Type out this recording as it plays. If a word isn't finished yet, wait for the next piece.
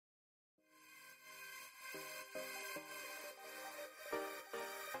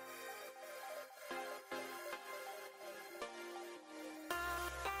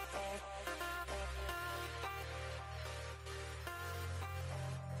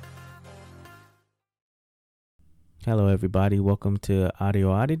Hello, everybody. Welcome to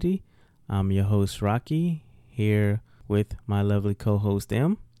Audio Oddity. I'm your host, Rocky, here with my lovely co host,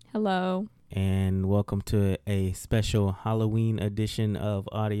 M. Hello. And welcome to a special Halloween edition of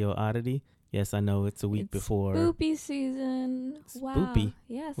Audio Oddity. Yes, I know it's a week before. Spoopy season. Spoopy? Wow.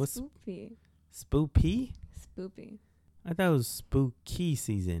 Yeah, What's spoopy. Spoopy? Spoopy. I thought it was spooky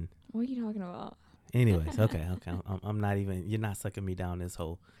season. What are you talking about? Anyways, okay. I'm not even, you're not sucking me down this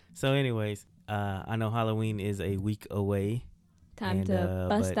hole. So, anyways, I know Halloween is a week away. Time to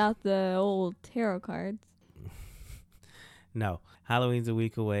bust out the old tarot cards. No, Halloween's a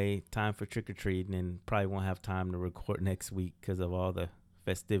week away. Time for trick or treating, and probably won't have time to record next week because of all the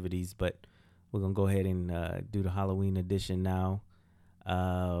festivities. But we're gonna go ahead and do the Halloween edition now.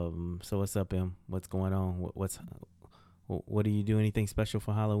 So what's up, Em? What's going on? What do you do? Anything special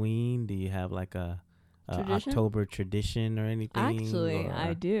for Halloween? Do you have like a October tradition or anything? Actually,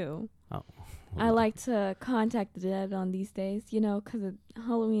 I do. Oh. I like to contact the dead on these days, because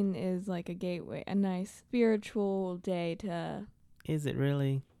Halloween is like a gateway, a nice spiritual day to... Is it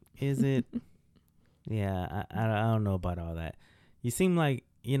really? Is it? Yeah, I don't know about all that. You seem like,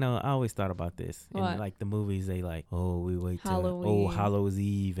 I always thought about this. What? In like the movies, they like, we wait till Halloween. Hallows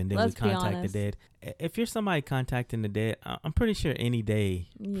Eve, and then Let's we contact be honest. the dead. If you're somebody contacting the dead, I'm pretty sure any day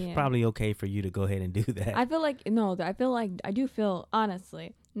it's probably okay for you to go ahead and do that. I do feel,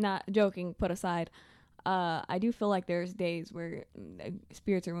 honestly, not joking, put aside, I do feel like there's days where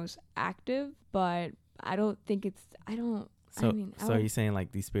spirits are most active, but I don't think it's, So are you saying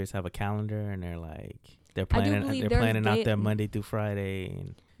like these spirits have a calendar and they're like, they're planning out their Monday through Friday?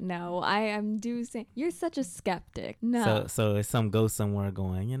 And no, I am saying, you're such a skeptic. No. So it's some ghost somewhere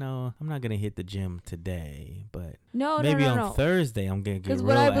going, I'm not going to hit the gym today, but no, on Thursday I'm going to get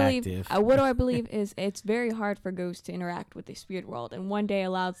real active. What I believe is it's very hard for ghosts to interact with the spirit world, and one day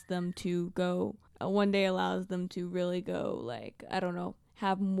allows them to really go, like, I don't know,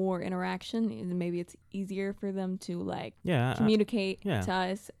 have more interaction, and maybe it's easier for them to communicate to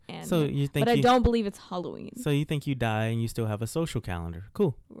us. And so you think, but I don't believe it's Halloween. So you think you die and you still have a social calendar?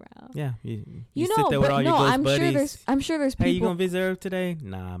 Cool. Wow. Yeah, you sit there with all your ghost buddies. I'm sure there's people. Hey, you gonna visit Earth today?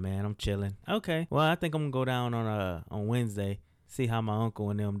 Nah, man, I'm chilling. Okay. Well, I think I'm gonna go down on Wednesday. See how my uncle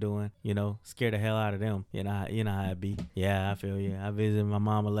and them doing, scare the hell out of them. You know how it be. Yeah, I feel you. I visited my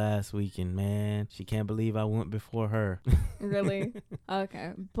mama last week, and man, she can't believe I went before her. Really?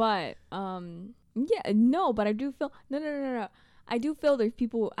 Okay. But, but I do feel, no. I do feel there's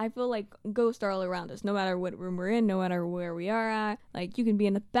people, I feel like ghosts are all around us, no matter what room we're in, no matter where we are at. Like, you can be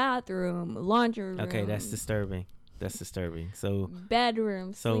in the bathroom, laundry room. Okay, that's disturbing. So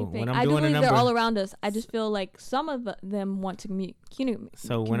bedroom, so sleeping. I do believe they're all around us. I just feel like some of them want to communicate.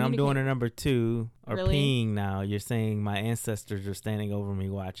 So when I'm doing a number 2 or peeing now, you're saying my ancestors are standing over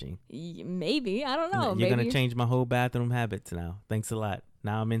me watching. Maybe, I don't know. You're gonna change my whole bathroom habits now. Thanks a lot.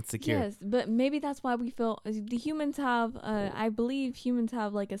 Now I'm insecure. Yes, but maybe that's why we feel the humans have. I believe humans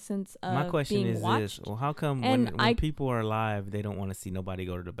have like a sense of my question being is watched. this: well, how come when people are alive, they don't want to see nobody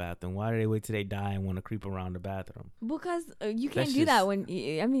go to the bathroom? Why do they wait till they die and want to creep around the bathroom? Because you can't do that when.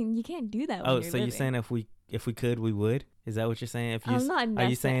 You can't do that. Oh, so you're saying if we could, we would? Is that what you're saying? Are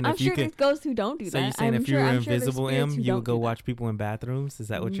you saying I'm sure there's ghosts who don't do that? So you're saying if you were invisible, you would go watch people in bathrooms? Is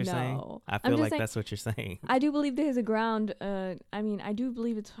that what you're saying? I feel like that's what you're saying. I do believe there's a ground. I do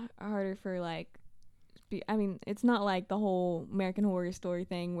believe it's harder for it's not like the whole American Horror Story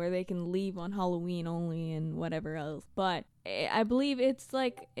thing where they can leave on Halloween only and whatever else. But I believe it's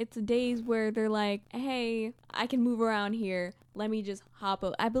days where they're like, hey, I can move around here. Let me just hop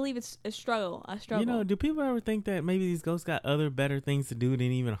up. I believe it's a struggle. Do people ever think that maybe these ghosts got other better things to do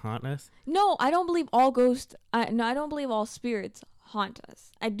than even haunt us? No, I don't believe all ghosts. I don't believe all spirits haunt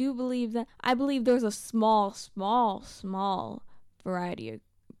us. I do believe that. I believe there's a small variety of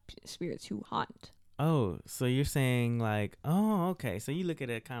spirits who haunt. Oh, so you're saying like, okay. So you look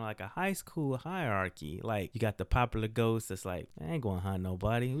at it kind of like a high school hierarchy. Like you got the popular ghosts that's like, I ain't going to hunt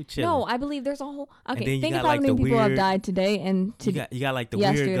nobody. We chilling. No, I believe there's a whole. Okay, think of how many people have died today and you got like the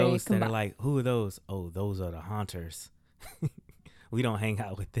weird ghosts that are like, who are those? Oh, those are the haunters. We don't hang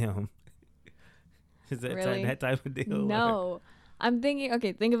out with them. Is that really? That type of deal? No. I'm thinking,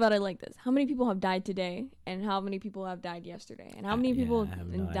 okay, think about it like this. How many people have died today and how many people have died yesterday? And how many people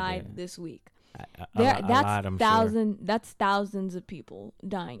died this week? That's thousands of people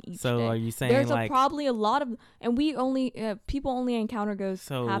dying each day. So are you saying there's probably a lot of, and we only people only encounter ghosts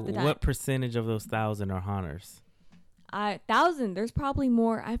half the time. So what percentage of those 1,000 are haunters? 1,000. There's probably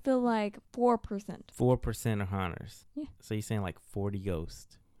more. I feel like 4%. 4% are haunters. Yeah. So you're saying like 40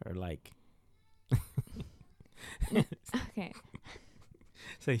 ghosts or like. Okay.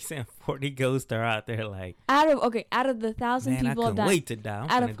 So you saying 40 ghosts are out there like, out of the 1,000 man, I people couldn't that wait to die.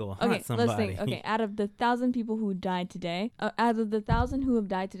 I'm gonna go hunt somebody. let's think. Okay, out of the 1,000 people who died today, out of the 1,000 who have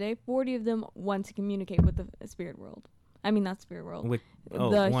died today, 40 of them want to communicate with the spirit world. I mean, not spirit world. With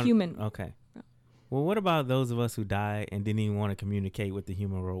human. Okay. Well, what about those of us who died and didn't even want to communicate with the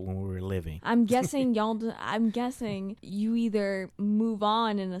human world when we were living? I'm guessing I'm guessing you either move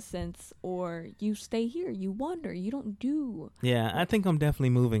on in a sense or you stay here. You wander. You don't do. Yeah, I think I'm definitely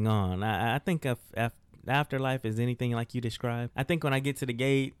moving on. I think if afterlife is anything like you described, I think when I get to the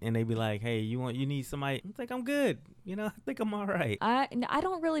gate and they be like, hey, you need somebody, it's like, I'm good. I think I'm all right. I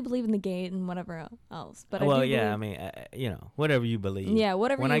don't really believe in the gate and whatever else, but well, I do yeah, believe, I mean, whatever you believe. Yeah,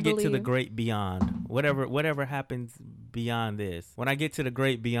 whatever when you I get believe. to the great beyond, whatever happens beyond this, when I get to the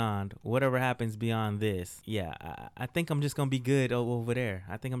great beyond, whatever happens beyond this, yeah, I think I'm just gonna be good over there.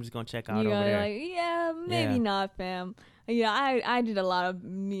 I think I'm just gonna check out over there. Like, yeah, maybe not, fam. Yeah, I did a lot of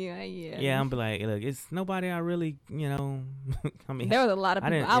Yeah, I'm be like, look, it's nobody I really, I mean, there was a lot of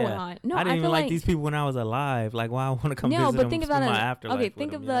people I went on. No, I didn't even like like these people when I was alive. Like, why I want to come visit but them, think spend about my it. afterlife Okay, with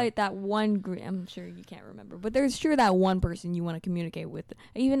think them, of that one. I'm sure you can't remember, but there's sure that one person you want to communicate with.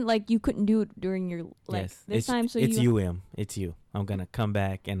 Even like you couldn't do it during your this time. So it's you. It's you. I'm gonna come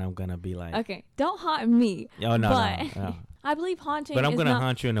back and I'm gonna be like, okay, don't haunt me. Oh no, but no. I believe haunting. But I'm is gonna not,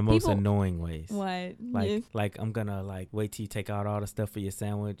 haunt you in the most people, annoying ways. What? Like I'm gonna wait till you take out all the stuff for your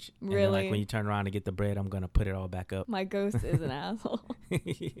sandwich. Really? And then, when you turn around to get the bread, I'm gonna put it all back up. My ghost is an asshole.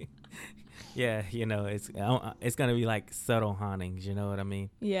 Yeah, it's gonna be like subtle hauntings. You know what I mean?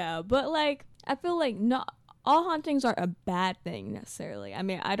 Yeah, but I feel like not all hauntings are a bad thing necessarily. I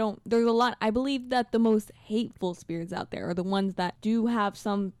mean, there's a lot. I believe that the most hateful spirits out there are the ones that do have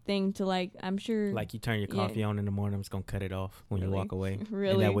something to I'm sure. Like you turn your coffee on in the morning, I'm just gonna cut it off when you walk away.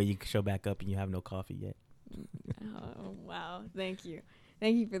 Really? And that way you can show back up and you have no coffee yet. Oh, wow. Thank you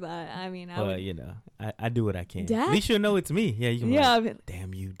for that. I mean, I do what I can. Dad? At least you'll know it's me. Yeah, you can. Yeah.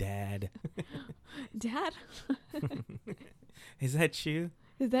 Damn you, Dad. Dad? Is that you?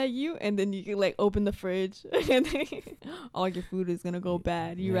 Is that you? And then you can open the fridge and then all your food is gonna go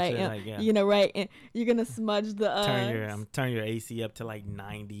bad. You're right. And you're gonna smudge the turn your AC up to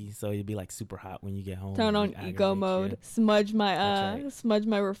 90, so you'll be super hot when you get home. Turn on eco mode. Smudge my smudge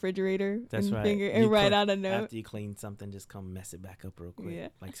my refrigerator. That's and right. Finger and write out a note. After you clean something, just come mess it back up real quick. Yeah.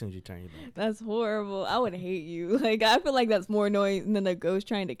 As soon as you turn your back. That's horrible. I would hate you. I feel like that's more annoying than a ghost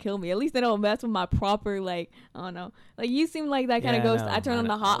trying to kill me. At least they don't mess with my proper I don't know. You seem like that kind of ghost. I turn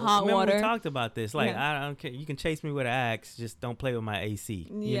on the hot water. We talked about this. I don't care. You can chase me with an axe. Just don't play with my AC.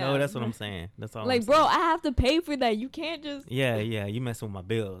 That's what I'm saying. That's all. I'm bro, saying. I have to pay for that. You can't just. Yeah. You messing with my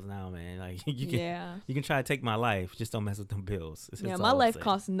bills now, man. You can. You can try to take my life. Just don't mess with them bills. My life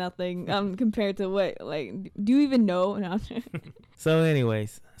costs nothing. Compared to what. Do you even know? No. So,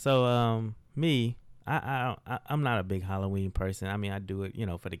 anyways, me. I'm not a big Halloween person. I mean, I do it,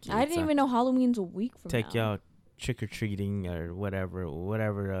 for the kids. I didn't even know Halloween's a week from take now. Y'all trick-or-treating or whatever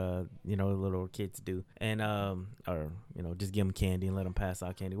little kids do, and or just give them candy and let them pass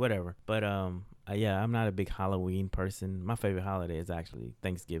out candy, whatever. But yeah, I'm not a big Halloween person. My favorite holiday is actually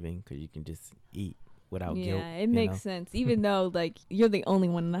Thanksgiving, because you can just eat without guilt. Yeah, it makes sense. Even though you're the only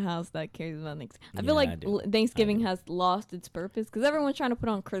one in the house that cares about things. I feel like Thanksgiving has lost its purpose because everyone's trying to put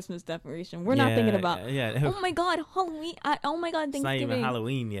on Christmas decoration. We're not thinking about oh my God, Halloween. Oh my God, Thanksgiving. It's not even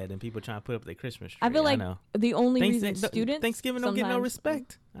Halloween yet, and people trying to put up their Christmas tree. I feel like the only reason students Thanksgiving don't get no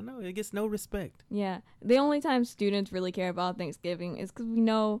respect. I know it gets no respect. Yeah, the only time students really care about Thanksgiving is because we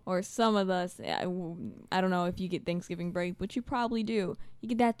know, or some of us, I don't know if you get Thanksgiving break, but you probably do. You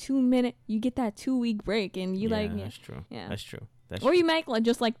get that 2-week break, and you that's true. Yeah, that's true. Or you make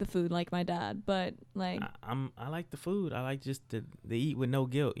just like the food, like my dad, but I like the food. I like just to eat with no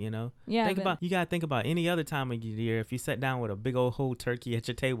guilt, Yeah. You gotta think about any other time of year. If you sat down with a big old whole turkey at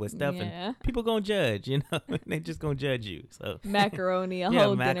your table with stuffing, people gonna judge, they just gonna judge you. So macaroni,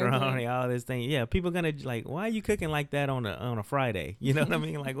 whole macaroni, dinner all this thing. Yeah, people gonna why are you cooking like that on a Friday? You know what I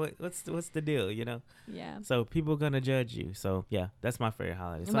mean? What's the deal? Yeah. So people gonna judge you. So yeah, that's my favorite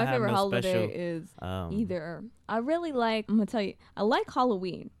holiday. So my favorite holiday is either. I'm gonna tell you, I like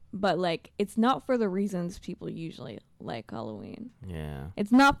Halloween, but it's not for the reasons people usually like Halloween. Yeah.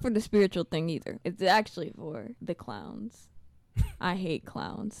 It's not for the spiritual thing either. It's actually for the clowns. I hate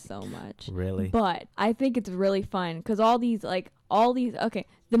clowns so much. Really? But I think it's really fun because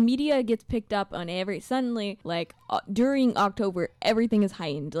the media gets picked up on suddenly during October, everything is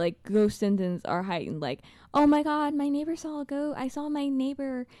heightened. Ghost incidents are heightened. Oh my God, my neighbor saw a ghost. I saw my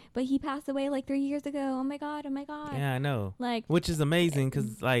neighbor, but he passed away 3 years ago. Oh my God. Yeah, I know. Which is amazing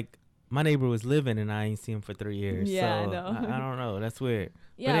because my neighbor was living and I ain't seen him for 3 years. Yeah, so I know. I don't know. That's weird.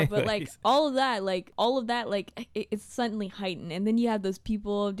 Yeah, but like anyways. all of that, it's suddenly heightened, and then you have those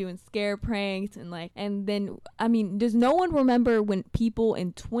people doing scare pranks, and then I mean, does no one remember when people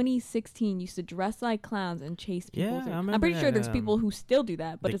in 2016 used to dress like clowns and chase people? Yeah, I I'm remember pretty sure that, there's people who still do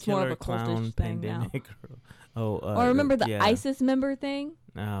that, but the it's more of killer a cultish clown thing now. pandemic. Or remember the yeah. ISIS member thing?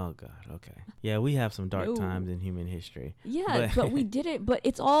 Oh God. Okay. Yeah, we have some dark No. times in human history. Yeah, but we did it. But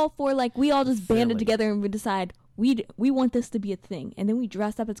it's all for like we all just banded Silly. together and we decide we want this to be a thing, and then we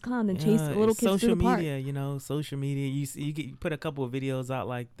dress up as clowns and chase little kids through social the park. media, social media. You put a couple of videos out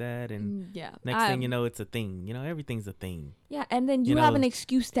like that, and Yeah. next thing you know, it's a thing. Everything's a thing. Yeah, and then You you have know, an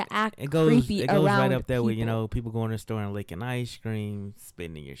excuse to act It goes creepy around right up there people. with people going to the store and licking ice cream,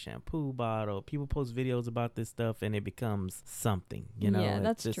 spitting in your shampoo bottle. People post videos about this stuff, and it becomes something. Yeah, it's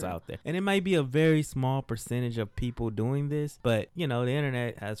that's just true. out there, and it might be a very small percentage of people doing this, but the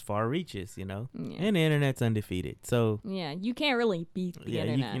internet has far reaches. Yeah. And the internet's undefeated. So Yeah, you can't really beat the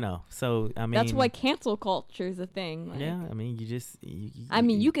internet. So I mean, That's why cancel culture is a thing. Like, yeah, I mean, you just.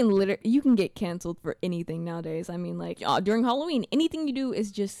 you can get canceled for anything nowadays. I mean, like during Halloween, anything you do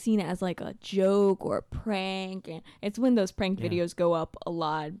is just seen as like a joke or a prank, and it's when those prank Yeah. videos go up a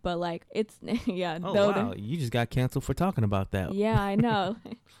lot. But like, it's yeah. Oh though wow! You just got canceled for talking about that. Yeah, I know.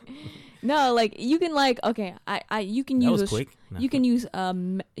 No, like you can you can That use was quick. No. you can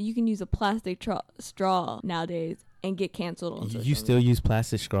use a plastic straw nowadays and get canceled on social You still use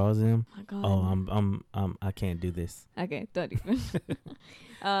plastic straws in them? media. Oh, Oh, God. I can't do this. Okay, don't even.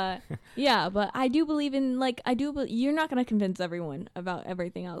 Yeah, but I do believe in you're not gonna convince everyone about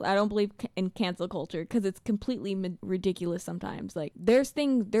everything else. I don't believe in cancel culture because it's completely ridiculous sometimes. Like there's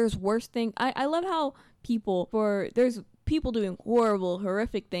worse things. I love how there's people doing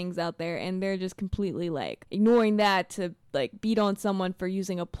horrific things out there, and they're just completely like ignoring that to like beat on someone for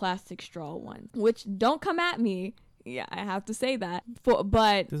using a plastic straw one. Which don't come at me. Yeah, I have to say that.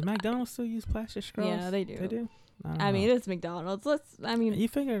 But Does McDonald's still use plastic straws? Yeah, they do. They do. I mean, it's McDonald's. You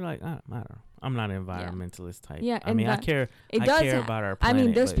figure like I don't know. I'm not an environmentalist type. Yeah, I mean, I care. It I does care ha- about our I planet.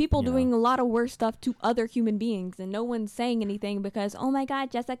 mean, there's but, people doing a lot of worse stuff to other human beings, and no one's saying anything because, oh my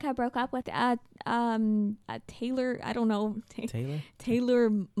God, Jessica broke up with Taylor. I don't know, Taylor.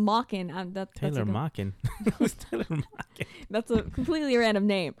 Taylor Mockin. Taylor Mockin. Who's Taylor Mockin? That's a completely random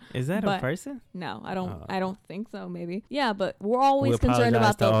name. Is that a person? No, I don't. Oh. I don't think so. Maybe. Yeah, but we're always We concerned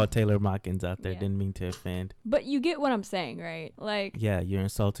apologize about to all Taylor Mockins out there. Yeah. Didn't mean to offend. But you get what I'm saying, right? Like. Yeah, you're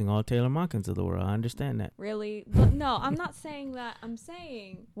insulting all Taylor Mockins of the world. I understand that. Really? But no, I'm not saying that. I'm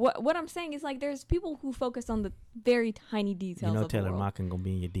saying what I'm saying is like there's people who focus on the very tiny details. of Taylor the world. Mockin gonna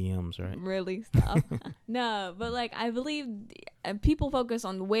be in your DMs, right? Really? Stop. No, but like I believe people focus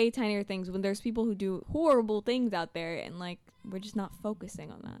on way tinier things when there's people who do horrible things out there, and like we're just not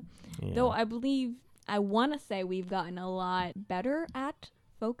focusing on that. Yeah. Though I want to say we've gotten a lot better at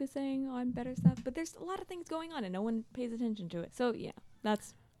focusing on better stuff, but there's a lot of things going on and no one pays attention to it. So yeah,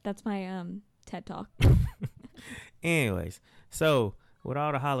 that's my TED Talk. Anyways, so with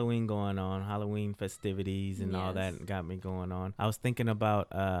all the Halloween going on, Halloween festivities and all Yes. that got me going on, I was thinking about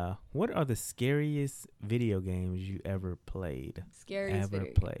what are the scariest video games you ever played? Scariest Ever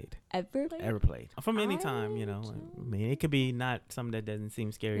video- played? Ever played? From any time, I mean, it could be not something that doesn't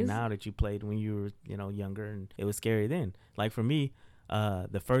seem scary Is- now that you played when you were, younger and it was scary then. Like for me,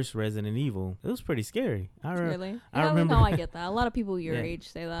 the first Resident Evil, it was pretty scary. Really? I Yeah, remember. No, I get that. A lot of people your Yeah. age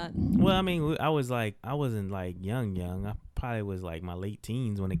say that. Well, I mean, I wasn't like young. I probably was like my late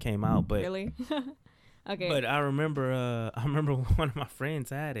teens when it came out, but Really? Okay. But I remember one of my friends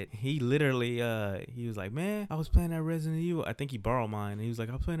had it. He literally, he was like, man, I was playing that Resident Evil. I think he borrowed mine. He was like,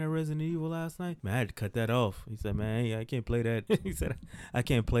 I was playing that Resident Evil last night. Man, I had to cut that off. He said, man, I can't play that. He said, I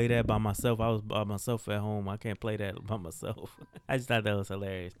can't play that by myself. I was by myself at home. I can't play that by myself. I just thought that was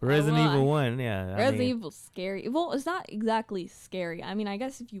hilarious. Resident Evil 1, yeah. Resident Evil's scary. Well, it's not exactly scary. I mean, I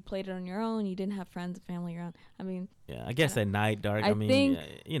guess if you played it on your own, you didn't have friends and family around. I mean. Yeah, I guess at night, dark. I mean,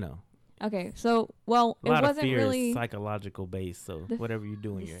 think- Okay, so a lot it of wasn't fear really is psychological based. So whatever you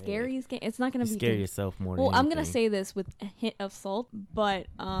do in the your head, scariest game. It's not gonna you be scare yourself more. Well, than I'm gonna anything. say this with a hint of salt, but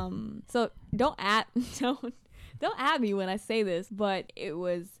so don't at me when I say this, but it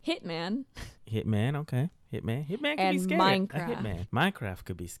was Hitman. Hitman, okay. Hitman could be And scary. Minecraft. Minecraft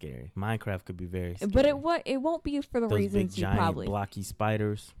could be scary. Minecraft could be very scary. But it won't be for the Those reasons big you giant probably. blocky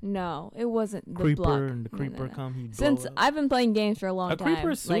spiders. No, it wasn't the Creeper block. and the creeper No. come. He'd Since blow up. I've been playing games for a long A time.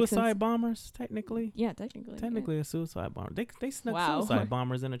 creeper is like, suicide bombers, technically. Yeah, technically. Technically a suicide bomber. They snuck Wow. suicide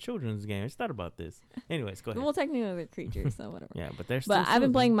bombers in a children's game. I just thought about this. Anyways, go ahead. Well, technically they're creatures, so whatever. Yeah, but they're still But I've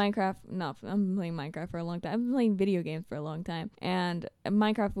been children. playing Minecraft. No, I've been playing Minecraft for a long time. I've been playing video games for a long time, and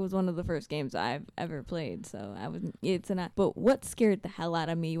Minecraft was one of the first games I've ever played. So but what scared the hell out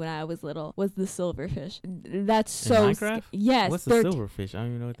of me when I was little was the silverfish. That's so In Minecraft? yes. What's a they're silverfish? I don't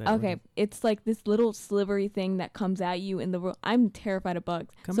even know what that is. Okay, it's like this little slivery thing that comes at you in the world. I'm terrified of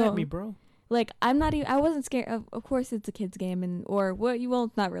bugs. Come So, at me, bro. Like, I'm not even, I wasn't scared of course it's a kid's game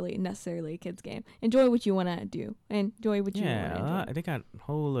it's not really necessarily a kid's game. Enjoy what you want to do. Enjoy what you want to enjoy. They got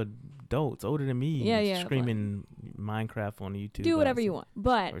whole adults older than me Yeah, screaming Minecraft on YouTube. Do whatever you want.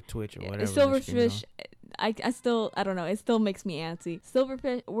 But Or Twitch or whatever. silverfish, I don't know, it still makes me antsy.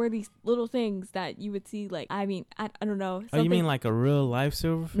 Silverfish were these little things that you would see, like, I don't know. Oh, you mean like a real life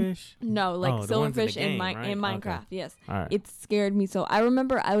silverfish? No, like the ones in the silverfish game, in right? Minecraft. Okay. Yes. All right. It scared me so. I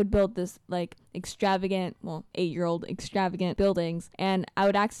remember I would build this like extravagant, 8-year-old extravagant buildings, and I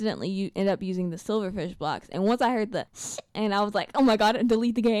would accidentally end up using the silverfish blocks. And once I heard and I was like, oh my god, and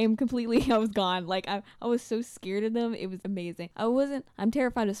delete the game completely. I was gone. Like I was so scared of them. It was amazing. I'm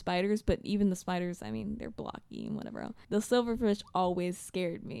terrified of spiders, but even the spiders, I mean, they're blocky and whatever else. The silverfish always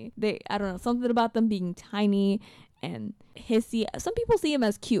scared me. I don't know, something about them being tiny and hissy. Some people see them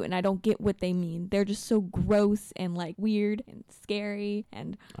as cute, and I don't get what they mean. They're just so gross and like weird and scary.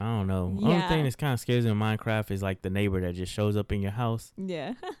 And I don't know. Yeah. Only thing that's kind of scary in Minecraft is like the neighbor that just shows up in your house.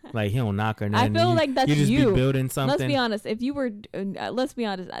 yeah. Like he don't knock or nothing. I feel like that's you. Just you. be building something. Let's be honest. If you were, let's be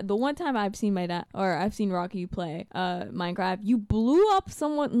honest. The one time I've seen my dad, or I've seen Rocky play Minecraft, you blew up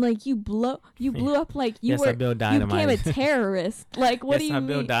someone. Like you blew up like you Yes, I build you dynamite. became a terrorist. Like what yes, do you I mean?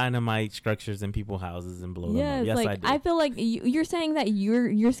 build dynamite structures in people's houses and blow them up. Yes, like I do. I feel like you're saying that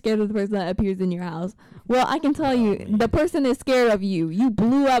you're scared of the person that appears in your house. Well, I can tell you, man. the person is scared of you. You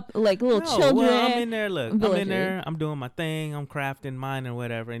blew up like little children. Well, I'm in there. Look, I'm in villagers. there. I'm doing my thing. I'm crafting mine or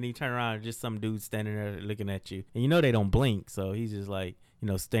whatever. And you turn around, and just some dude standing there looking at you. And you know they don't blink, so he's just like,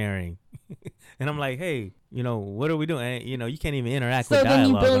 staring. And I'm like, hey, what are we doing? And, you can't even interact So with then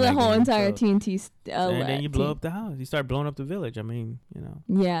you dialogue build on a that whole game, entire so- TNT. and then you blow team. up the house. You start blowing up the village. I mean,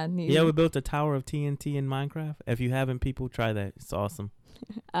 Yeah. Yeah, we built a tower of TNT in Minecraft. If you haven't, people, try that. It's awesome.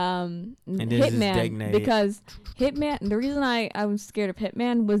 And this is Hitman, detonated. because Hitman, the reason I was scared of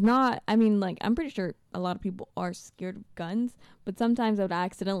Hitman was not, I mean, like, I'm pretty sure a lot of people are scared of guns, but sometimes I would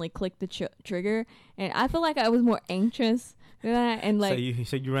accidentally click the trigger, and I feel like I was more anxious than that, and like,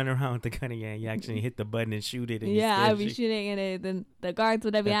 so you run around with the gun and you actually hit the button and shoot it. And yeah, I'd be shoot. shooting, and then the guards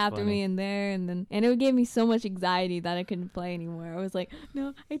would be That's after funny. me in there, and it would give me so much anxiety that I couldn't play anymore. I was like,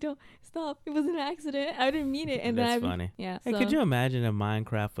 no, I don't, stop, it was an accident, I didn't mean it, and That's then funny. Yeah. Hey, So, could you imagine if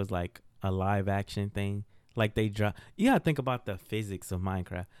Minecraft was like a live action thing? Like they drop. You gotta think about the physics of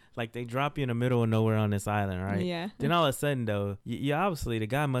Minecraft. Like they drop you in the middle of nowhere on this island, right? Yeah. Then all of a sudden, though, you obviously the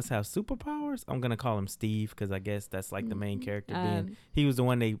guy must have superpowers. I'm gonna call him Steve because I guess that's like the main character. He was the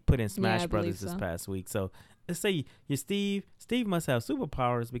one they put in Smash I Brothers believe this so. past week. So let's say you're Steve. Steve must have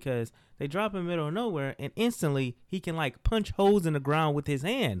superpowers because they drop him in the middle of nowhere and instantly he can like punch holes in the ground with his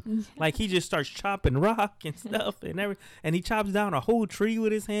hand. Like he just starts chopping rock and stuff and he chops down a whole tree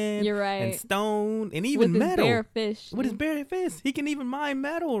with his hand. You're right. And stone and even with metal. his bare fish. With his bare fist. He can even mine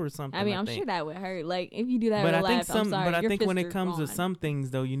metal or something. I mean, I'm think. sure that would hurt. Like if you do that But in I real think life, I'm sorry. but I your think when fists it are comes to gone. some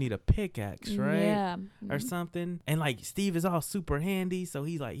things though, you need a pickaxe, right? Yeah. Or something. And like Steve is all super handy, so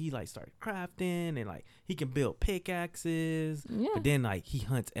he started crafting and like he can build pickaxes. Yeah. But then like he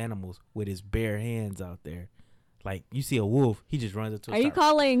hunts animals with his bare hands out there. Like you see a wolf, he just runs into Are you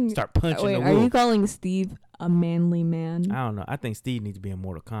calling? start punching Wait, the are wolf. you calling Steve a manly man? I don't know. I think Steve needs to be in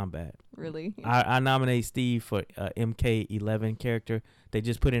Mortal Kombat. Really? I nominate Steve for MK11 character. They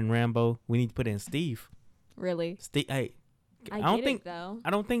just put in Rambo. We need to put in Steve. Really? Steve. Hey, I don't get think it, though. I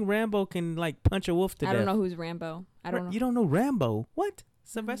don't think Rambo can like punch a wolf to I death. don't know who's Rambo. I don't know. You don't know Rambo? What?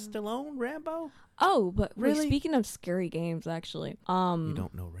 Sylvester Stallone? Rambo? Oh, but wait, Really? speaking of scary games, actually, You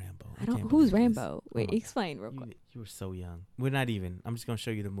don't know Rambo. I don't. can't Who's believe this. Rambo? Oh Wait, my- explain real quick. You were so young. We're not even. I'm just gonna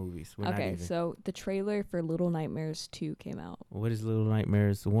show you the movies. We're not Okay, even. so the trailer for Little Nightmares 2 came out. What is Little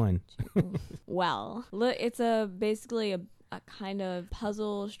Nightmares 1? Well, look, it's basically a kind of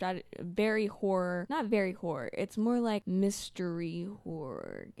puzzle strategy, very horror, not very horror. It's more like mystery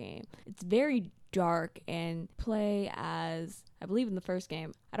horror game. It's very dark and play as, I believe in the first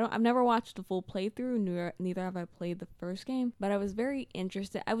game. I've never watched the full playthrough, neither have I played the first game, but I was very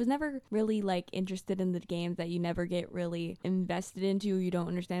interested. I was never really like interested in the games that you never get really invested into, you don't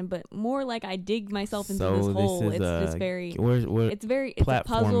understand, but more like I dig myself into this hole. It's just very, it's a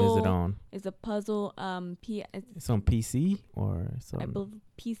platform puzzle. is it on? It's a puzzle. It's on PC or I believe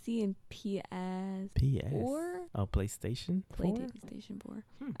PC and PS4. Oh, PlayStation 4? PlayStation 4.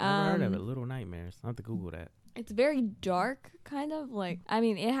 Never heard of it. Little Nightmares. I'll have to Google that. It's very dark, kind of like, I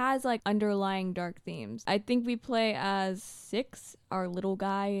mean, it has like underlying dark themes. I think we play as Six, our little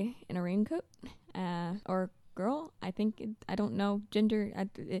guy in a raincoat, or girl. I don't know gender.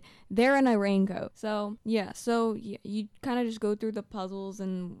 They're in a raincoat. So yeah, you kind of just go through the puzzles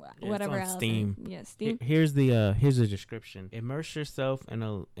and whatever it's on else. Steam. Steam. Here's the description. Immerse yourself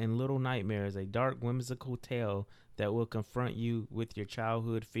in Little Nightmares, a dark, whimsical tale that will confront you with your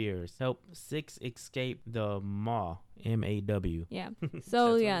childhood fears. Help Six escape the Maw. MAW. Yeah.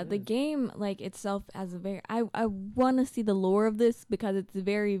 So yeah, the game like itself has a very I want to see the lore of this because it's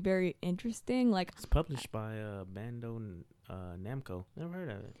very, very interesting. Like it's published by Bandai Namco. Never heard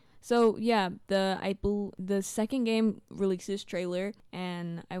of it. So yeah, the second game released this trailer,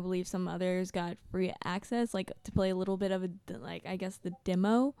 and I believe some others got free access, like to play a little bit of the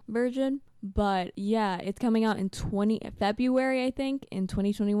demo version. But yeah, it's coming out in February, I think, in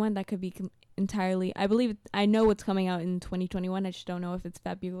 2021. That could be entirely. I know it's coming out in 2021. I just don't know if it's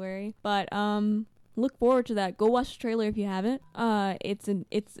February. But look forward to that. Go watch the trailer if you haven't.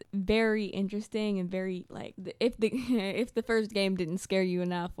 It's very interesting and very like if the first game didn't scare you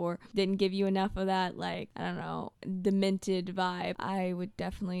enough or didn't give you enough of that, like, I don't know, demented vibe, I would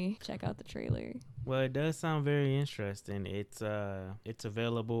definitely check out the trailer. Well, it does sound very interesting. It's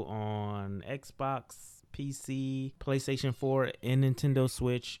available on Xbox, PC, PlayStation 4, and Nintendo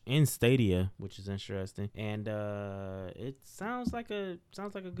Switch, and Stadia, which is interesting. And it sounds like a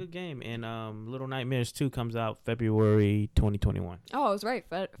good game. And Little Nightmares 2 comes out February 2021. Oh, I was right,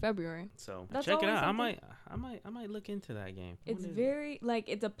 February. So that's check it out. Something. I might look into that game. It's very like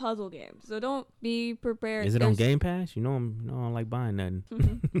it's a puzzle game, so don't be prepared. Is it on Game Pass? You know, I don't like buying nothing.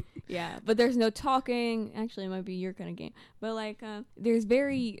 Yeah, but there's no talking. Actually, it might be your kind of game. But like, there's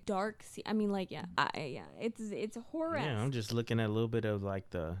very dark. It's a horror. Yeah, I'm just looking at a little bit of like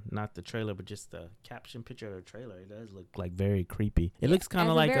not the trailer, but just the caption picture of the trailer. It does look like very creepy. It looks kind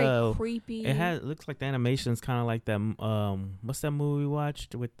of like creepy. It looks like the animation's kind of like that. What's that movie we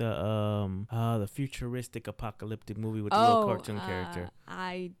watched with the futuristic apocalyptic movie with the little cartoon character?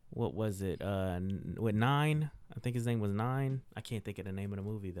 What was it? With Nine. I think his name was Nine. I can't think of the name of the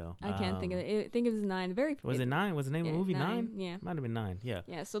movie though. I can't think of it. I think it was Nine. Was it Nine? Was the name of the movie Nine? Yeah, might have been Nine. Yeah.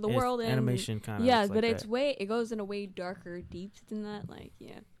 Yeah. So the world animation kind of. Yeah, but it's it goes in a way darker, deep than that. Like,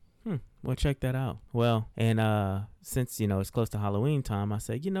 yeah. Well, check that out. Well, and since, it's close to Halloween time, I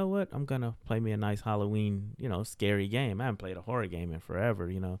said, you know what? I'm going to play me a nice Halloween, scary game. I haven't played a horror game in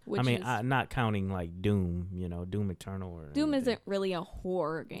forever, not counting like Doom, Doom Eternal. Or Doom anything. isn't really a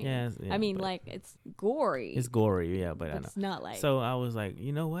horror game. Yeah, I mean, like, it's gory. It's gory, yeah, but it's not like. So I was like,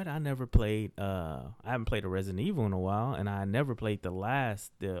 you know what? I haven't played a Resident Evil in a while, and I never played the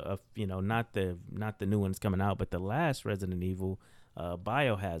last, not the new ones coming out, but the last Resident Evil,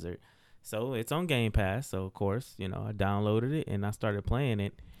 Biohazard. So it's on Game Pass. So of course, I downloaded it and I started playing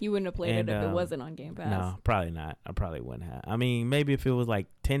it. You wouldn't have played it if it wasn't on Game Pass. No, probably not. I probably wouldn't have. I mean, maybe if it was like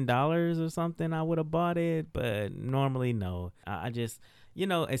 $10 or something, I would have bought it. But normally, no. I just,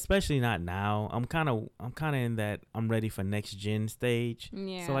 especially not now. I'm kind of in that I'm ready for next gen stage.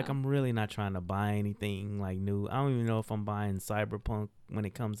 Yeah. So like, I'm really not trying to buy anything like new. I don't even know if I'm buying Cyberpunk when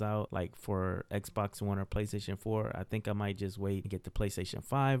it comes out, like for Xbox One or PlayStation 4. I think I might just wait and get the PlayStation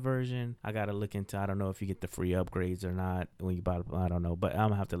 5 version. I gotta look into, I don't know if you get the free upgrades or not when you buy it. I don't know, but I'm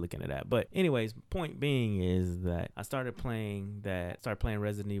gonna have to look into that. But anyways, point being is that I started playing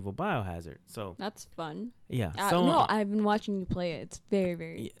Resident Evil Biohazard. So that's fun. Yeah. I've been watching you play it. It's very,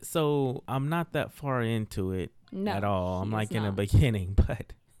 very. So I'm not that far into it at all. I'm like in the beginning,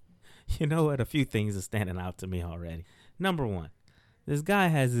 but you know what? A few things are standing out to me already. Number one. This guy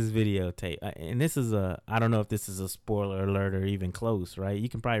has this videotape, and this is I don't know if this is a spoiler alert or even close, right? You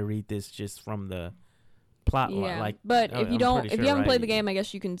can probably read this just from the plot. Yeah, but if you haven't played the game, I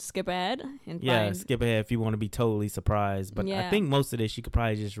guess you can skip ahead and skip ahead if you want to be totally surprised. But I think most of this you could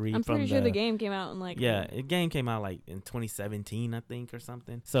probably just read. I'm pretty sure the game came out in the game came out like in 2017, I think, or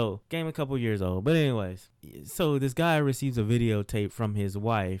something. So game a couple years old. But anyways, so this guy receives a videotape from his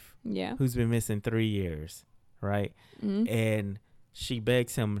wife, who's been missing 3 years, right? Mm-hmm. And she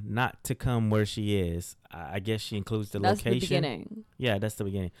begs him not to come where she is. I guess she includes the That's location. the beginning. Yeah, that's the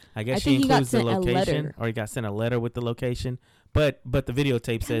beginning. I guess I she think he got includes the sent a location, letter. or he got sent a letter with the location. But the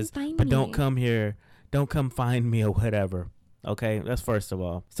videotape says, find "But don't me." come here. Don't come find me or whatever." Okay, that's first of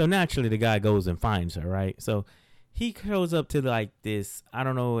all. So naturally, the guy goes and finds her, right? So he goes up to like this. I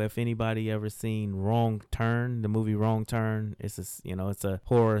don't know if anybody ever seen Wrong Turn, the movie Wrong Turn. It's a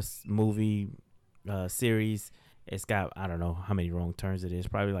horror movie series. It's got, I don't know how many wrong turns it is,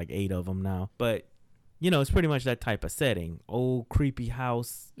 probably like 8 of them now. But it's pretty much that type of setting. Old creepy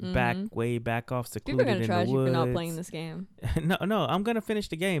house, way back off, secluded People are gonna in trash the you woods. for not playing this game. No, I'm gonna finish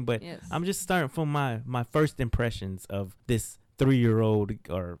the game, but Yes. I'm just starting from my first impressions of this 3-year-old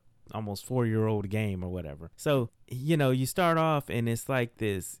or almost 4-year-old game or whatever. So you start off and it's like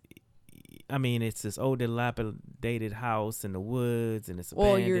this. I mean, it's this old dilapidated house in the woods, and it's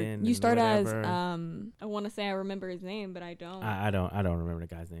abandoned. You start as whatever. I want to say I remember his name, but I don't. I don't remember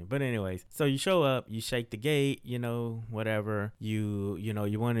the guy's name. But anyways, so you show up, you shake the gate, whatever. You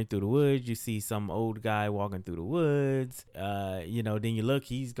wandering through the woods, you see some old guy walking through the woods. Then you look,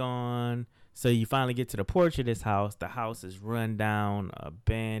 he's gone. So you finally get to the porch of this house. The house is run down,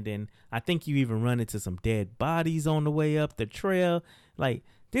 abandoned. I think you even run into some dead bodies on the way up the trail. Like,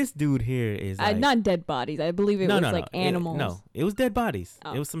 this dude here is like, not dead bodies. I believe it was like animals. It was dead bodies.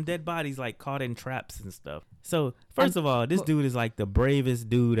 Oh. It was some dead bodies like caught in traps and stuff. So first of all, this dude is like the bravest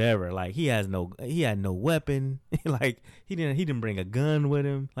dude ever. Like he had no weapon. Like he didn't bring a gun with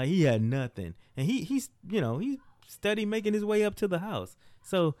him. Like he had nothing. And he's steady making his way up to the house.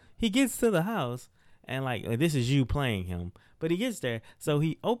 So he gets to the house and like this is you playing him. But he gets there, so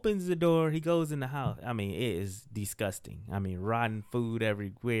he opens the door. He goes in the house. I mean, it is disgusting. I mean, rotten food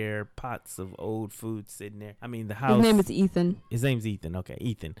everywhere, pots of old food sitting there. I mean, the house. His name is Ethan. His name's Ethan. Okay,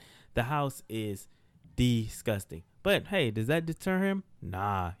 Ethan. The house is disgusting. But hey, does that deter him?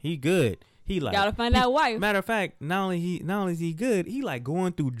 Nah, he good. He like Gotta find that wife. Matter of fact, not only is he good, he like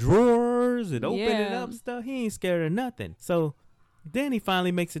going through drawers and opening up stuff. He ain't scared of nothing. So then he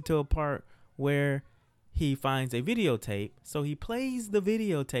finally makes it to a part where he finds a videotape. So he plays the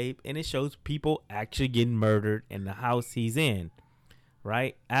videotape and it shows people actually getting murdered in the house he's in,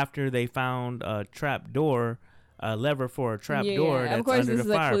 right? After they found a trap door, a lever for a trap door that's under the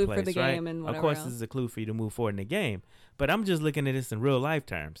fireplace, a clue for the right? game and whatever Of course, else. this is a clue for you to move forward in the game. But I'm just looking at this in real life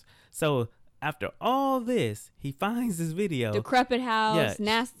terms. So after all this, he finds this video. Decrepit house,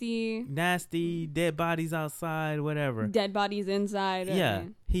 nasty, dead bodies outside, whatever. Dead bodies inside. Yeah,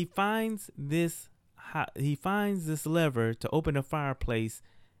 he finds this lever to open a fireplace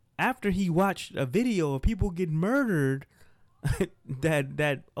after he watched a video of people get murdered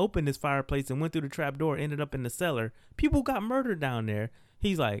that opened this fireplace and went through the trap door, ended up in the cellar. People got murdered down there.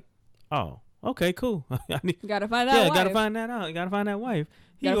 He's like, oh, okay, cool. Gotta find that wife. Gotta find that out. Gotta find that wife.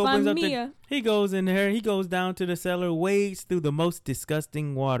 He Gotta opens find up Mia. he goes in there. He goes down to the cellar, wades through the most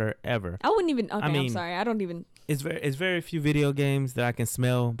disgusting water ever. I wouldn't even. Okay, I mean, I'm sorry. I don't even. It's very few video games that I can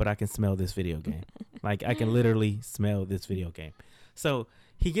smell, but I can smell this video game. Like I can literally smell this video game. So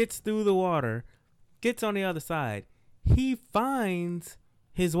he gets through the water, gets on the other side. He finds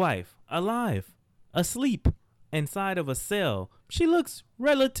his wife alive, asleep inside of a cell. She looks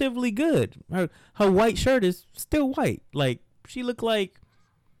relatively good. Her white shirt is still white. Like she looked like,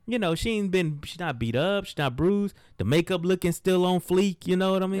 she's not beat up, she's not bruised. The makeup looking still on fleek, you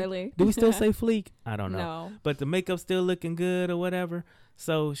know what I mean? Really? Do we still say fleek? I don't know. No. But the makeup still looking good or whatever.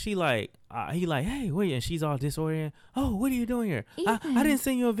 So she like, he like, hey, wait, and she's all disoriented. Oh, what are you doing here? I didn't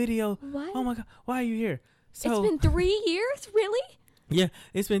send you a video. What? Oh my God, why are you here? So It's been 3 years, really? yeah,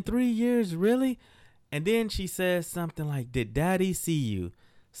 it's been 3 years, really? And then she says something like, did daddy see you?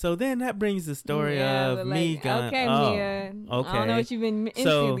 So then that brings the story of me going, okay, oh, Mia. okay. I don't know what you've been into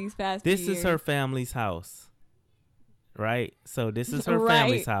So these past this few is years. her family's house, right? So this is her Right.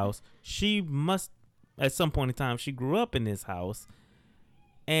 family's house. She must, at some point in time, she grew up in this house.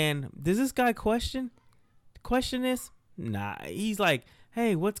 And does this guy question this? Nah, he's like,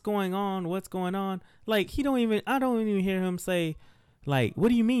 hey, what's going on? What's going on? Like, I don't even hear him say, like, what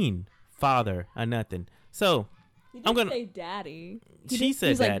do you mean, father, or nothing. So He I'm didn't gonna- say daddy. She said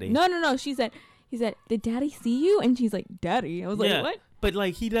he's daddy. Like, no. He said, did daddy see you? And she's like, daddy. I was like, what? But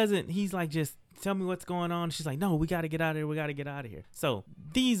like he's like, just tell me what's going on. She's like, no, we got to get out of here. So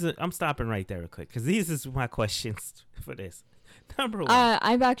I'm stopping right there real quick because these is my questions for this. Number one.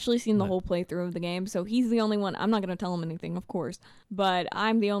 I've actually seen the What? whole playthrough of the game, so he's the only one. I'm not going to tell him anything, of course, but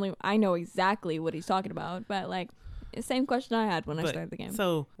I know exactly what he's talking about. But like, same question I had when I started the game.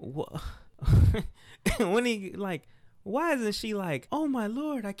 So when he like, why isn't she like, oh my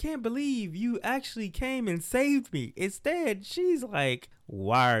Lord, I can't believe you actually came and saved me? Instead, she's like,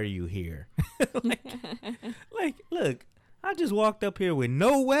 why are you here? like, look, I just walked up here with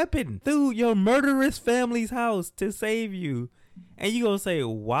no weapon through your murderous family's house to save you. And you gonna say,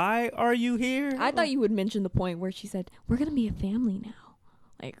 why are you here? I thought you would mention the point where she said, we're going to be a family now.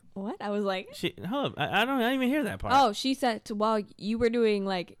 Like, what? I was like... Hold up. I didn't even hear that part. Oh, she said while you were doing,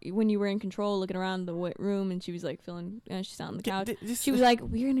 like, when you were in control, looking around the room, and she was, like, she sat on the couch. She was like,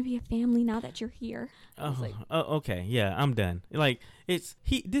 we're going to be a family now that you're here. Okay. Yeah, I'm done. Like, this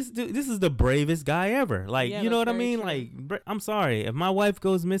is the bravest guy ever. Like, Yeah, you know what I that's very mean? true. Like, I'm sorry. If my wife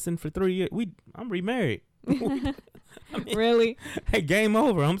goes missing for 3 years, I'm remarried. I mean, Really? hey, game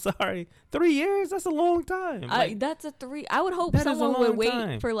over. I'm sorry. 3 years? That's a long time. Like, That's a 3. I would hope that is a someone would long wait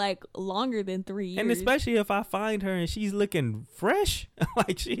time. for like longer than 3 years. and especially if I find her and she's looking fresh,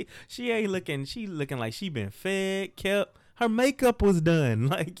 like she ain't looking. She looking like she been fed, kept. Her makeup was done.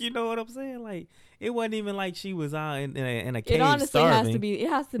 Like, you know what I'm saying? Like, it wasn't even like she was out in a cave it honestly starving.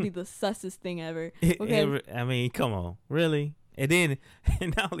 has to be the sussest thing ever. I mean, come on, really? And then,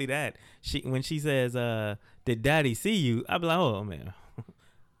 and not only that, when she says, "Did Daddy see you?" I be like, "Oh man,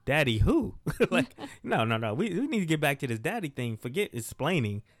 Daddy who?" Like, no. We need to get back to this Daddy thing. Forget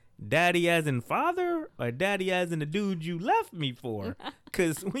explaining. Daddy as in father, or Daddy as in the dude you left me for?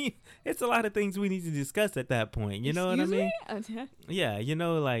 Because it's a lot of things we need to discuss at that point. You know what I mean? Yeah,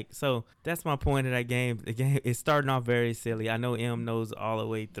 like, so that's my point of that game. The game is starting off very silly. I know M knows all the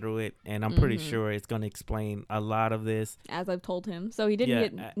way through it, and I'm pretty sure it's going to explain a lot of this. As I've told him. So he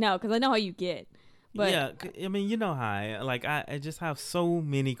didn't get... No, because I know how you get. But yeah, I mean, you know how I just have so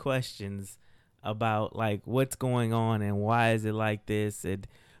many questions about, like, what's going on and why is it like this,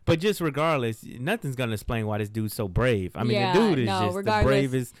 but just regardless, nothing's gonna explain why this dude's so brave. I mean, the dude is just the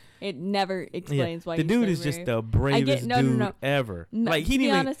bravest. It never explains why the he's dude so is brave. just the bravest dude ever. No, like, he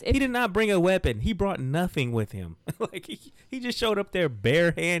did not bring a weapon. He brought nothing with him. Like, he just showed up there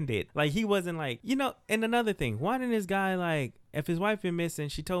barehanded. Like, he wasn't like, and another thing, why didn't this guy, like, if his wife been missing,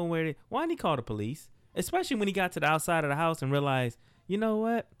 she told him why didn't he call the police? Especially when he got to the outside of the house and realized, you know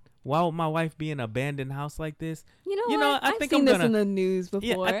what? Why would my wife be in an abandoned house like this? You know what? I've seen this in the news before.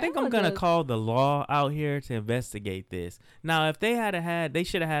 Yeah, I think I'm gonna call the law out here to investigate this. Now, if they they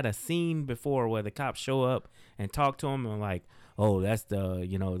should have had a scene before where the cops show up and talk to him and like, oh, that's the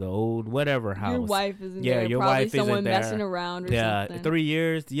the old whatever house. Your wife isn't there. Your probably wife someone isn't there. Messing around or something. 3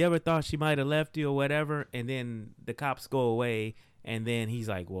 years. You ever thought she might have left you or whatever? And then the cops go away. And then he's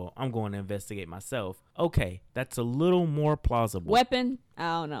like, well, I'm going to investigate myself. Okay, that's a little more plausible. Weapon?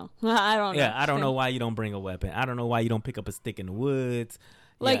 I don't know. I don't know. Yeah, I don't know why you don't bring a weapon. I don't know why you don't pick up a stick in the woods.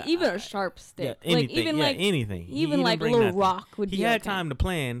 Like, even a sharp stick. Yeah, anything. Anything. Even like a little nothing. Rock would be He had time to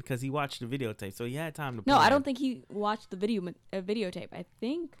plan because he watched the videotape, so he had time to plan. No, I don't think he watched the videotape. I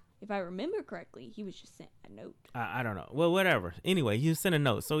think, if I remember correctly, he was just sent a note. I don't know. Well, whatever. Anyway, he sent a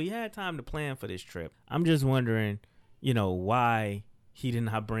note. So he had time to plan for this trip. I'm just wondering, why he did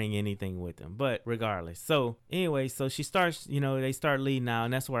not bring anything with him. But regardless. So anyway, so she starts, they start leading out,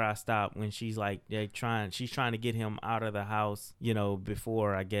 and that's where I stopped when she's like, she's trying to get him out of the house,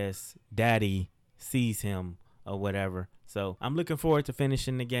 before, I guess, Daddy sees him or whatever. So I'm looking forward to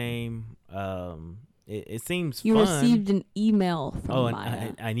finishing the game. It seems you fun. Received an email from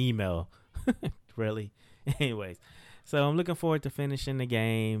Maya. An email. Really? Anyways. So I'm looking forward to finishing the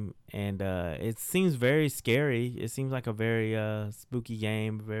game, and it seems very scary. It seems like a very spooky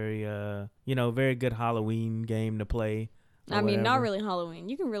game, very very good Halloween game to play. I mean, not really Halloween.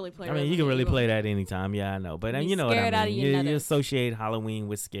 You can really play. I mean, you can really play that anytime. Yeah, I know, but you know what I mean. You associate Halloween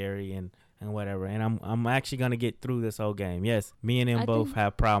with scary and whatever. And I'm actually gonna get through this whole game. Yes, me and him both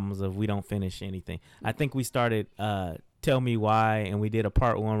have problems if we don't finish anything. I think we started Tell Me Why, and we did a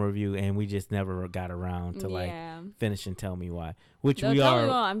part 1 review, and we just never got around to finishing Tell Me Why, which we are.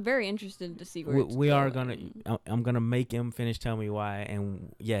 I'm very interested to see where we are gonna. I'm gonna make him finish Tell Me Why,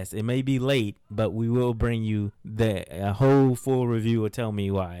 and yes, it may be late, but we will bring you a whole full review of Tell Me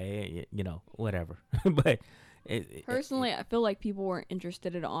Why. Whatever. But personally, I feel like people weren't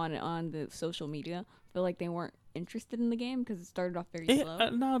interested on the social media. I feel like they weren't interested in the game because it started off very slow. I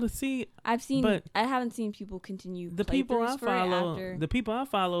haven't seen people continue. The people I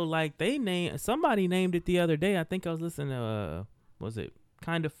follow, like somebody named it the other day. I think I was listening to was it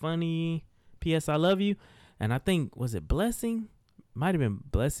Kind of Funny? P.S. I Love You, and I think was it Blessing? Might have been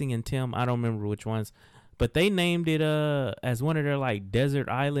Blessing and Tim. I don't remember which ones, but they named it as one of their like desert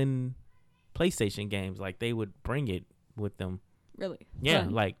island PlayStation games. Like they would bring it with them. Really? Yeah,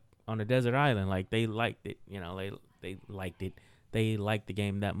 like. On a desert island, like they liked it, they liked it. They liked the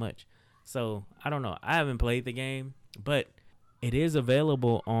game that much. So I don't know. I haven't played the game, But it is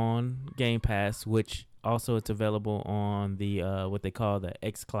available on Game Pass, which also it's available on the what they call the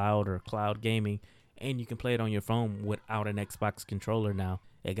X Cloud or cloud gaming, and you can play it on your phone without an Xbox controller now.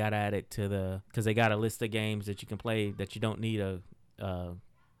 It got added to because they got a list of games that you can play that you don't need a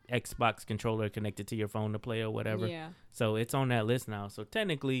Xbox controller connected to your phone to play or whatever. Yeah. So it's on that list now. So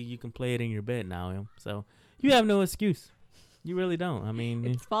technically, you can play it in your bed now. So you have no excuse. You really don't. I mean,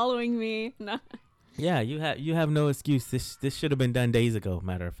 It's following me. No. yeah, you have no excuse. This should have been done days ago,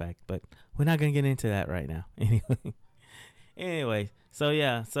 matter of fact. But we're not gonna get into that right now. Anyway, so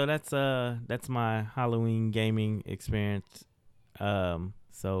yeah, so that's my Halloween gaming experience.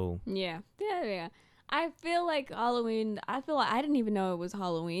 So Yeah. I feel like Halloween. I feel like I didn't even know it was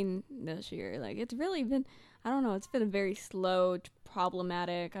Halloween this year. Like it's really been. I don't know. It's been very slow,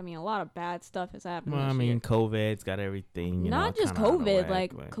 problematic. I mean, a lot of bad stuff has happened. well, I this mean, year. COVID's got everything. Not just kinda out of COVID. whack,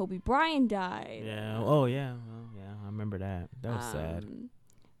 Like but- Kobe Bryant died. Yeah. Oh yeah. Well, yeah. I remember that. That was sad.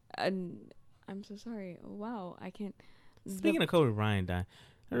 And I'm so sorry. Wow, I can't. Speaking of Kobe Bryant dying,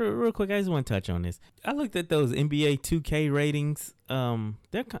 real quick, I just want to touch on this. I looked at those NBA 2K ratings.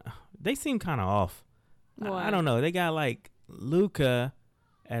 They seem kind of off. I don't know. They got like Luka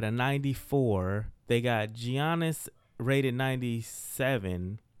at a 94. They got Giannis rated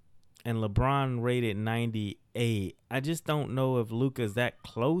 97 and LeBron rated 98. I just don't know if Luka's that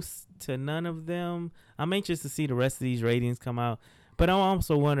close to none of them. I'm anxious to see the rest of these ratings come out. But I'm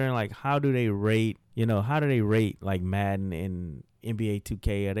also wondering, like, how do they rate like Madden and NBA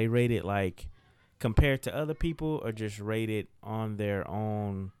 2K? Are they rated like compared to other people or just rated on their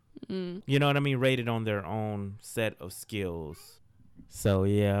own? You know what I mean? Rated on their own set of skills. So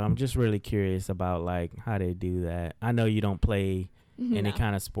yeah, I'm just really curious about like how they do that. I know you don't play any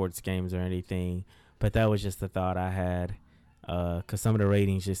kind of sports games or anything, but that was just the thought I had. 'Cause some of the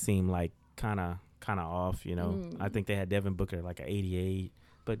ratings just seem like kind of off. I think they had Devin Booker like an 88.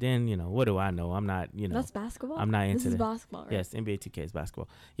 But then, what do I know? I'm not, That's basketball. I'm not into This is that. basketball, right? Yes, NBA 2K is basketball.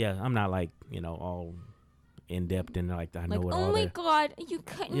 Yeah, I'm not like, all in depth and like I know Like, what oh all my their god, you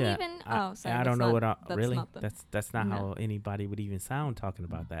couldn't yeah, even. Sorry. I don't know what that's really. Not the, That's not no. how anybody would even sound talking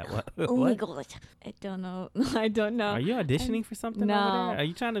about that. What? oh my what? god, I don't know. I don't know. Are you auditioning for something over no. there? Are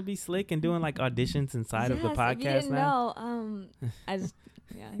you trying to be slick and doing like auditions inside of the Yes, podcast if you didn't now? know, I just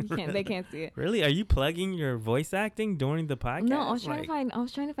they can't see it. Really? Are you plugging your voice acting during the podcast? No, I was trying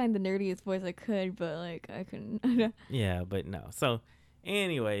to find the nerdiest voice I could, but like I couldn't. Yeah, but no. So,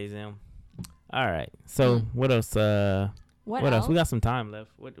 anyways, all right. So, what else? What else? We got some time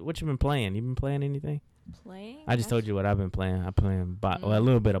left. What you been playing? You been playing anything? Playing? I just told you what I've been playing. I'm playing a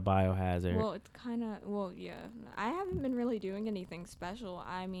little bit of Biohazard. Well, it's kind of yeah. I haven't been really doing anything special.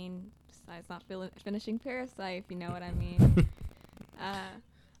 I mean, besides not finishing Parasite, if you know what I mean.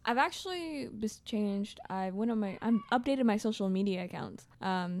 I've actually just changed. I'm updated my social media accounts.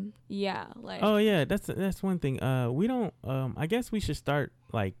 Yeah, like. Oh yeah, that's one thing. We don't. I guess we should start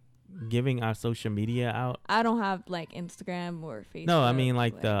like giving our social media out. I don't have like Instagram or Facebook. No, I mean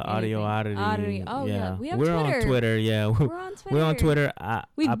like the Audio Oddity. Oh yeah, we're on Twitter. Yeah, we're on Twitter. We're on Twitter.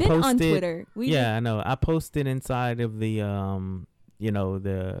 We've been on Twitter. I know. I posted inside of the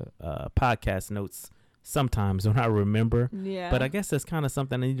the podcast notes sometimes when I remember. Yeah. But I guess that's kind of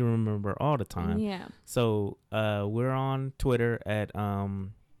something I need to remember all the time. Yeah. So we're on Twitter at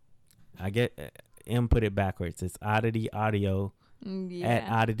put it backwards. It's Oddity Audio. Yeah. At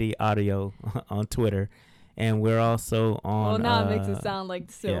Oddity Audio on Twitter, and we're also on. Well, now it makes it sound like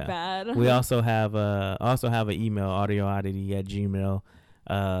so bad. We also have an email, audioddity@gmail,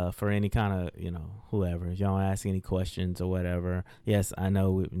 for any kind of whoever. If y'all ask any questions or whatever. Yes, I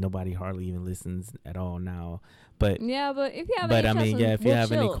know nobody hardly even listens at all now, but yeah, but if you have any questions, if you have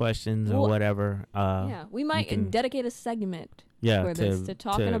chill. any questions or whatever, we might dedicate a segment. Yeah, for this, to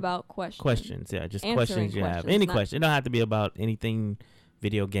talking about questions. Questions, yeah, just Answering questions you have. questions, Any question. It don't have to be about anything,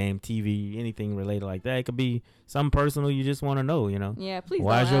 video game, TV, anything related like that. It could be something personal you just want to know, Yeah, please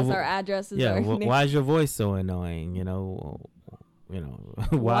don't ask our addresses. Yeah, or why is your voice so annoying?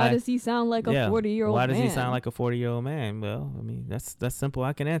 Why does he sound like a 40-year-old man? Why does he sound like a 40-year-old man? Well, I mean, that's simple.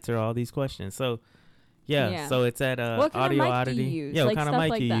 I can answer all these questions. So, yeah. So it's at what kind Audio of mic Oddity. do you use? Yeah, like what kind of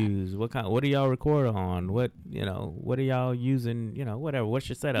mic you use? What do y'all record on? What are y'all using? Whatever. What's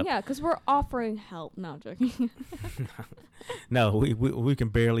your setup? Yeah, because we're offering help. No, I'm joking. No, we can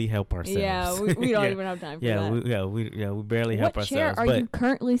barely help ourselves. Yeah, we don't even have time for that. We barely help ourselves. What chair are you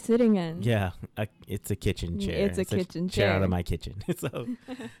currently sitting in? Yeah, it's a kitchen chair. It's a kitchen chair out of my kitchen. So,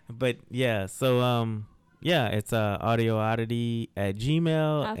 but yeah, so yeah, it's Audio Oddity at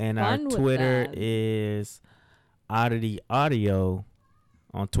Gmail, Have and fun our with Twitter that. is Oddity Audio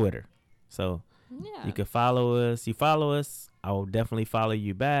on Twitter. So Yeah. You can follow us. You follow us, I will definitely follow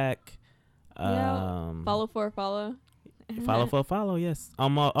you back. Follow for a follow. Follow for a follow, yes.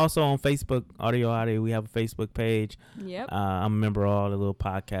 I'm also on Facebook, Audio. We have a Facebook page. Yep. I'm a member of all the little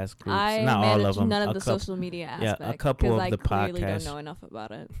podcast groups. I Not all of them. none of the social media aspect. Yeah, a couple of the I clearly podcasts. don't know enough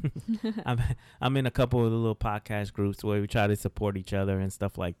about it. I'm in a couple of the little podcast groups where we try to support each other and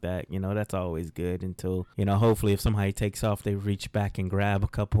stuff like that. You know, that's always good until, you know, hopefully if somebody takes off, they reach back and grab a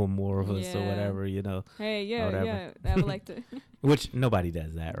couple more of us or whatever, you know. Hey, yeah. I would like to. Which nobody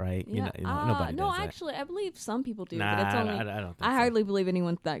does that, right? Yeah. Nobody does that. Actually, I believe some people do. Nah, but it's only, I don't think I hardly believe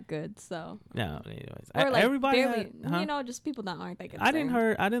anyone's that good. So. No, anyways. Or like everybody barely, had, you know, just people that aren't that good. I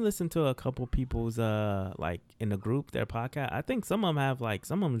didn't listen to a couple people's like in the group, their podcast. I think some of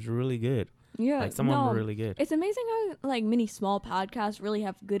them's really good. Yeah, like some of them are really good. It's amazing how like many small podcasts really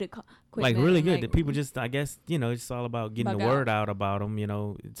have good equipment. Like really good. Like, The people just, I guess, you know, it's all about getting the word out about them. You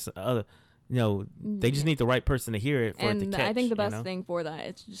know, it's you know, they just need the right person to hear it for it to catch. I think the best thing for that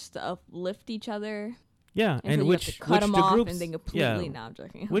is just to uplift each other. Yeah, and so which cut them the off groups, and then completely not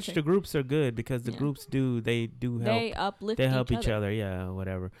joking. Which the groups are good because the groups do help. They uplift. They help each other. Yeah,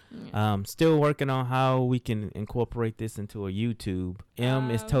 whatever. Yeah. Still working on how we can incorporate this into a YouTube.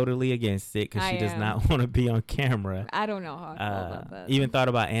 Is totally against it because she does not want to be on camera. I don't know how I feel about that. Even thought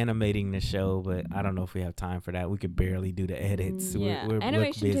about animating the show, but I don't know if we have time for that. We could barely do the edits. Yeah, we're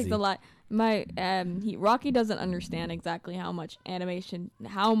animation busy. takes a lot. Rocky doesn't understand exactly how much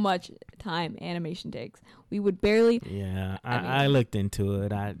time animation takes. We would barely. Yeah, I looked into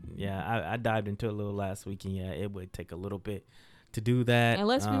it. I dived into it a little last week, and it would take a little bit to do that.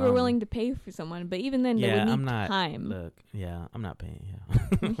 Unless we were willing to pay for someone, but even then, they would need time. Look, I'm not paying. Yeah.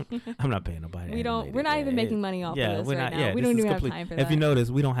 I'm not paying nobody. We're not even making money off of this we're right not, now. Yeah, we don't even have time for that. If you notice,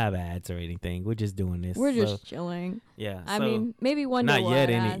 we don't have ads or anything. We're just doing this. We're just chilling. Yeah. I mean, maybe one day.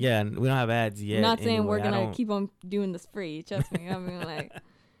 Not yet. We don't have ads yet. I'm not saying we're gonna keep on doing this free. Trust me. I mean, like,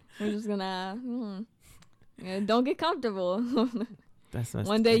 we're just gonna. Don't get comfortable.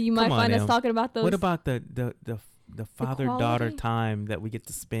 One day you might find us talking about those. What about the father-daughter time that we get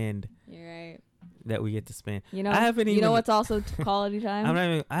to spend? You're right. That we get to spend. You know, I haven't even. You know what's also quality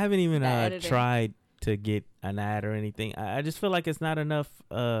time? I haven't even tried to get an ad or anything. I just feel like it's not enough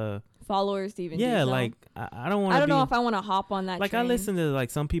followers to even. Yeah, do so. Like I don't want. I don't know if I want to hop on that. Like train. I listen to like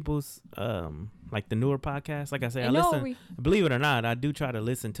some people's like the newer podcasts. Like I say, I listen. Believe it or not, I do try to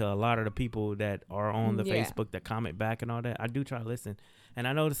listen to a lot of the people that are on the Facebook that comment back and all that. I do try to listen. And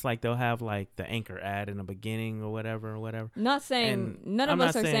I notice like they'll have like the Anchor ad in the beginning or whatever. Not saying none of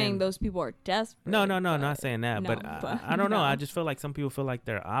us are saying those people are desperate. No, not saying that. But I don't know. I just feel like some people feel like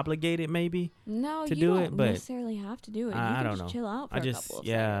they're obligated maybe. No, to you do don't it, but necessarily have to do it. I don't just know. Chill out for a couple of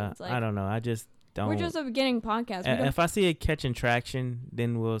seconds. Like, I don't know. I just don't. We're just a beginning podcast. If I see it catching traction,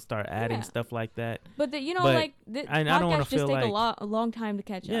 then we'll start adding stuff like that. But I don't want to take a long time to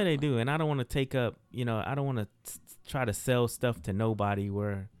catch up. Yeah, they do, and I don't want to take up. I don't want to try to sell stuff to nobody.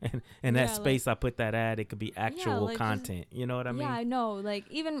 Where in that space I put that ad, it could be actual content. You know what I mean? Yeah, I know. Like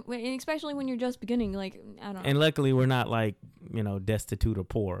especially when you're just beginning. Like I don't know. And luckily, we're not like destitute or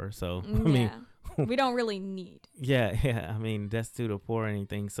poor. So I mean. We don't really need. Yeah. I mean, destitute or poor or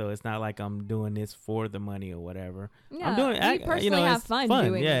anything. So it's not like I'm doing this for the money or whatever. Yeah, I'm doing. I personally have fun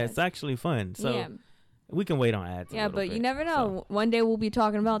doing. Yeah, this. It's actually fun. So we can wait on ads. Yeah, but you never know. So. One day we'll be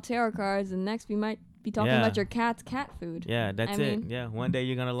talking about tarot cards, and next we might be talking about your cat's cat food. Yeah, that's it. Yeah, one day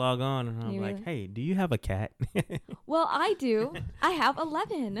you're gonna log on, and I'm like, hey, do you have a cat? Well, I do. I have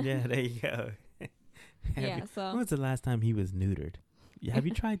 11. Yeah, there you go. So when was the last time he was neutered? Have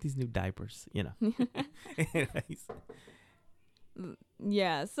you tried these new diapers? Anyways.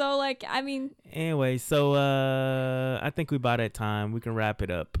 Yeah. So Anyway, so I think we about at time. We can wrap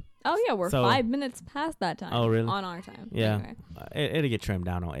it up. Oh yeah, we're 5 minutes past that time. Oh really? On our time. Yeah. Anyway. It'll get trimmed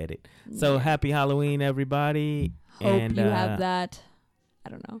down on edit. So happy Halloween, everybody. Hope you have that.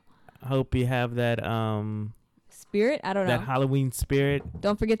 I don't know. Hope you have that spirit. I don't know. That Halloween spirit.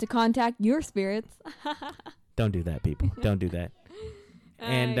 Don't forget to contact your spirits. Don't do that, people. Don't do that.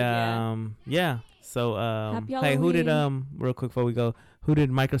 And so hey, who did real quick before we go, who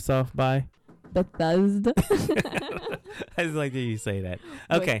did Microsoft buy? Bethesda. I just like that you say that.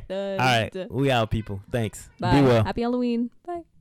 Okay. Bethesda. All right. We out, people. Thanks. Bye. Be well. Happy Halloween. Bye.